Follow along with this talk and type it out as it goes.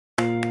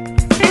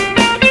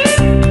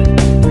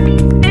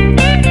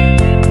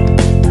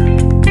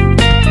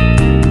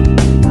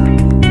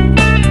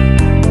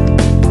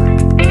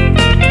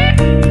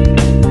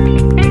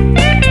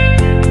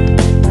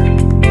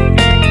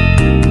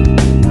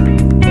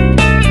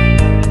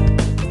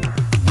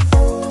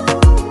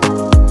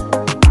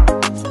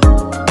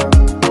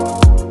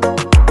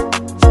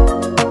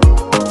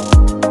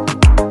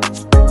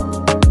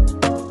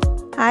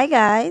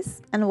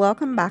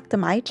welcome back to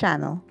my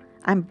channel.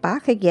 I'm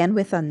back again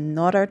with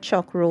another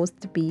chuck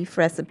roast beef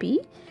recipe,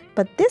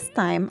 but this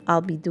time I'll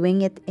be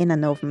doing it in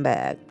an oven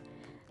bag.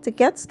 To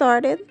get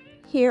started,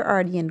 here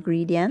are the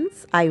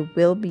ingredients I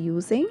will be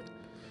using.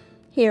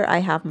 Here I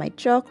have my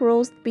chuck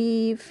roast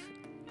beef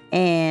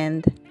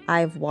and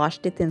I've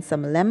washed it in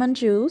some lemon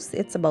juice.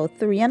 It's about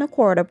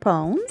 3¼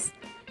 pounds.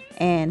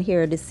 And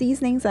here are the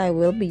seasonings I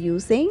will be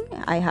using.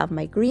 I have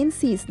my green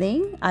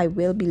seasoning. I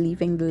will be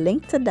leaving the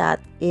link to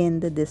that in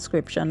the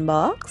description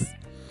box.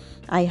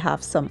 I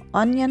have some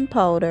onion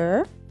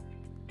powder,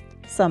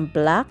 some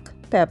black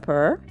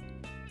pepper,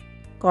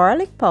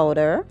 garlic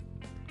powder,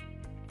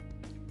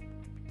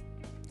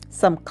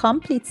 some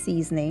complete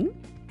seasoning.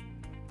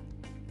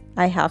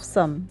 I have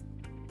some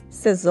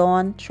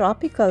Szechuan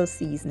tropical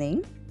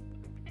seasoning.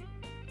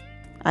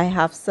 I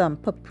have some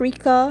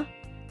paprika,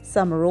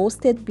 some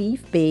roasted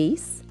beef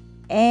base,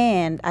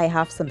 and I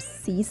have some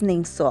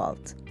seasoning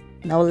salt.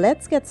 Now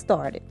let's get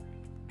started.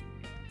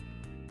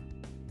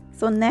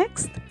 So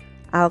next,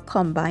 I'll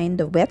combine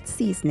the wet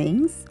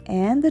seasonings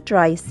and the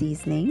dry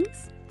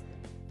seasonings,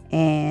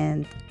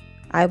 and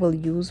I will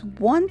use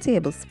 1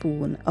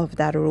 tablespoon of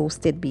that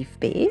roasted beef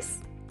base.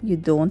 You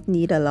don't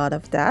need a lot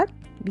of that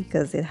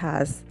because it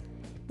has,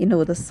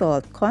 the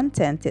salt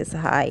content is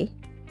high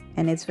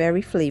and it's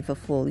very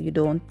flavorful. You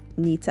don't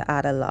need to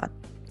add a lot.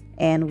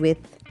 And with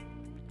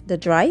the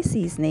dry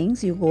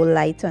seasonings, you go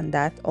light on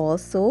that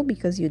also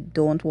because you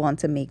don't want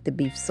to make the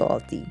beef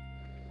salty.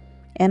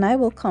 And I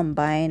will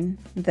combine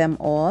them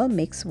all,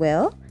 mix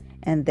well,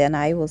 and then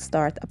I will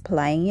start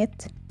applying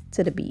it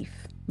to the beef,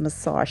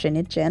 massaging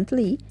it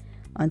gently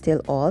until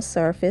all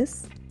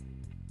surface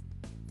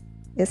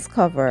is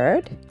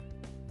covered.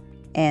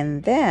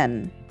 And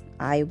then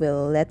I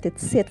will let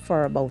it sit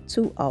for about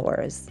 2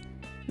 hours.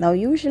 Now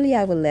usually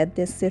I will let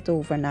this sit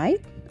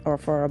overnight or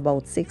for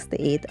about 6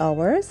 to 8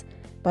 hours,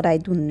 but I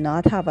do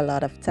not have a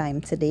lot of time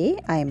today.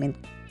 I'm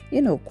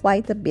in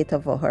quite a bit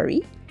of a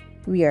hurry.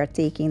 We are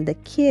taking the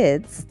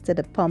kids to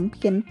the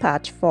pumpkin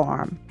patch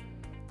farm,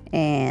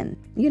 and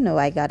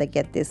I gotta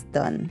get this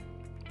done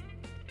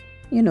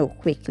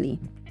quickly.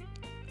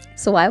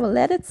 So I will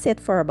let it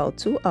sit for about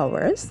 2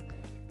 hours,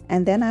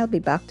 and then I'll be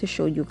back to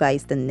show you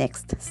guys the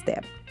next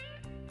step.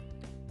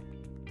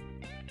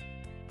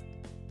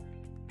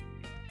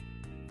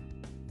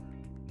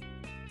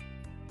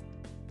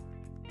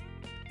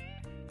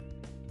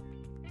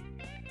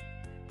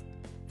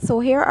 So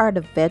here are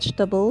the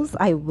vegetables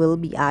I will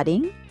be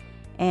adding,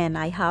 and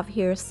I have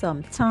here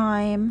some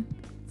thyme,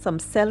 some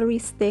celery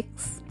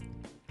sticks,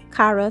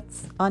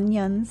 carrots,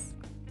 onions,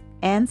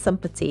 and some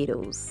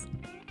potatoes.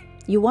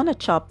 You want to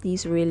chop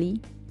these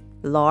really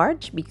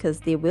large because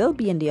they will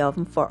be in the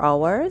oven for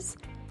hours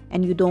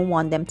and you don't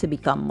want them to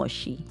become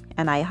mushy.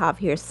 And I have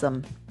here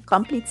some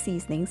complete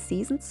seasoning,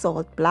 seasoned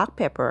salt, black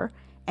pepper,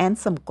 and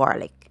some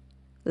garlic.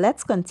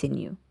 Let's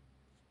continue.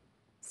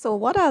 So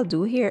what I'll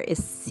do here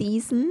is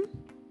season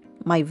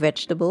my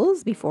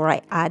vegetables before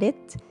I add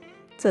it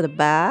to the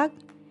bag,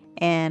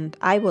 and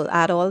I will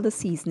add all the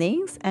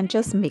seasonings and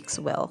just mix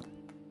well.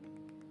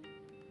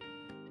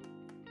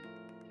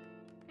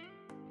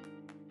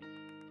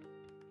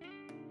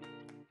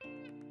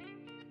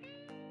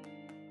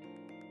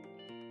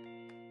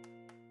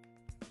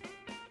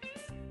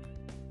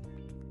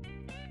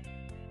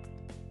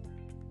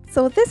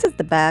 So this is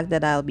the bag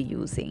that I'll be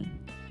using.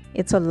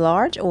 It's a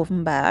large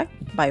oven bag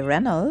by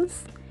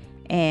Reynolds,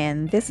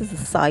 and this is the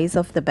size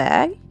of the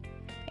bag,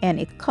 and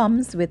it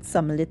comes with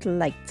some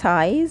little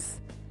ties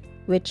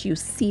which you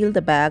seal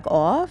the bag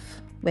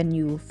off when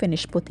you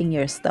finish putting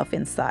your stuff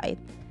inside.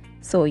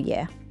 So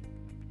yeah,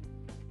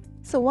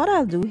 so what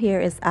I'll do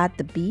here is add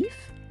the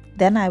beef,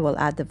 then I will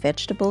add the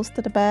vegetables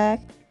to the bag,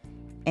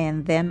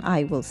 and then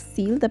I will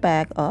seal the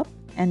bag up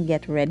and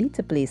get ready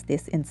to place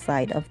this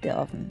inside of the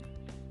oven.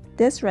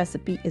 This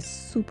recipe is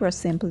super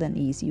simple and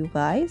easy, you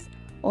guys.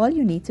 All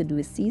you need to do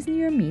is season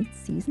your meat,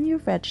 season your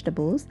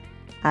vegetables,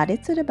 add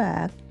it to the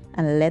bag,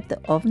 and let the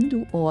oven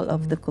do all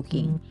of the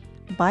cooking.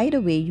 By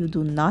the way, you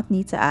do not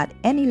need to add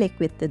any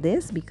liquid to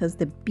this because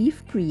the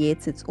beef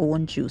creates its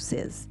own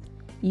juices.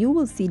 You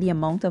will see the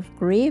amount of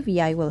gravy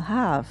I will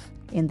have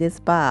in this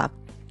bag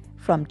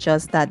from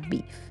just that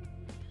beef.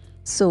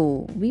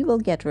 So we will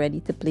get ready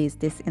to place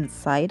this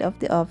inside of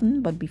the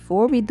oven, but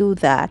before we do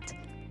that,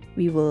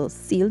 we will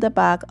seal the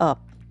bag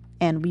up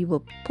and we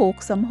will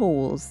poke some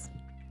holes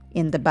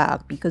in the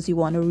bag because you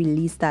want to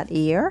release that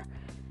air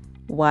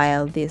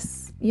while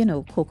this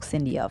cooks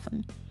in the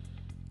oven.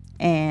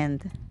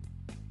 And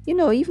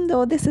even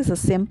though this is a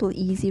simple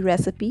easy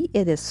recipe,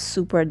 it is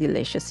super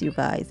delicious, you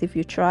guys. If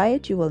you try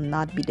it, you will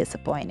not be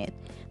disappointed.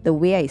 The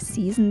way I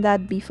seasoned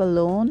that beef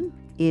alone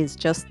is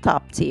just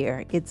top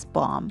tier. It's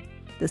bomb.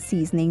 The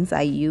seasonings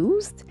I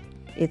used,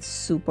 it's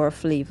super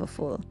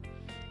flavorful.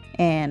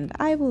 And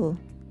I will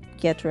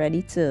get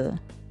ready to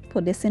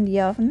put this in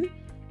the oven,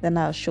 then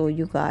I'll show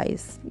you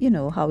guys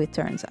how it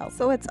turns out.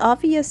 So it's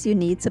obvious you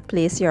need to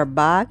place your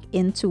bag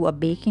into a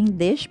baking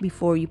dish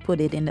before you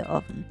put it in the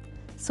oven.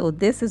 So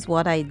this is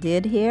what I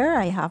did here.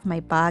 I have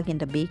my bag in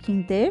the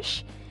baking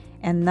dish,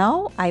 And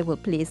now I will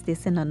place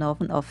this in an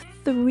oven of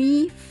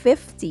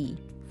 350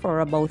 for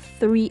about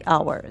 3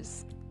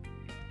 hours.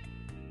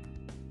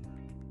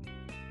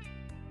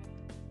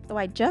 So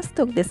I just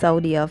took this out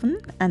of the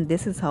oven and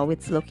this is how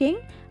it's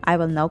looking. I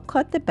will now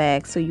cut the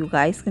bag so you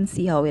guys can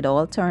see how it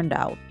all turned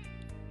out.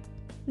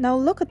 Now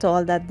look at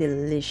all that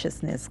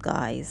deliciousness,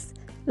 guys.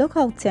 Look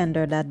how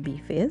tender that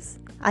beef is.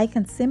 I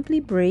can simply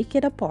break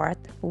it apart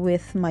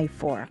with my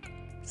fork.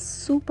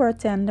 Super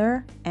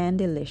tender and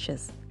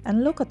delicious.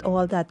 And look at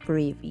all that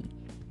gravy.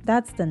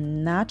 That's the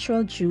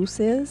natural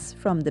juices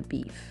from the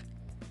beef.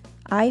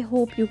 I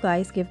hope you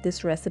guys give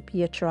this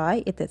recipe a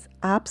try. It is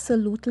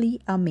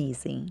absolutely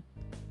amazing.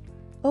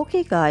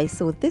 Okay guys,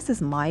 so this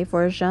is my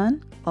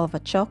version of a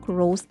chuck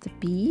roast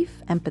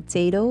beef and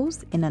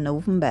potatoes in an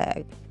oven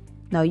bag.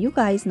 Now you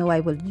guys know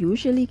I will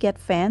usually get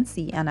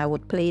fancy and I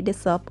would plate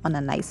this up on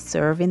a nice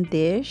serving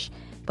dish,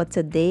 but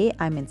today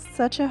I'm in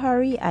such a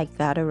hurry I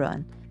gotta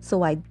run.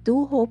 So I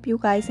do hope you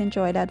guys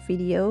enjoyed that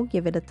video.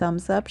 Give it a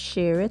thumbs up,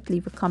 share it,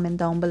 leave a comment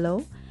down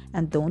below,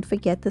 and don't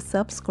forget to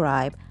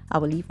subscribe. I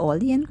will leave all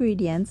the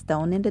ingredients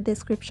down in the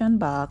description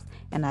box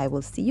and I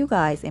will see you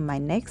guys in my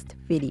next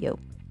video.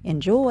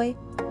 Enjoy!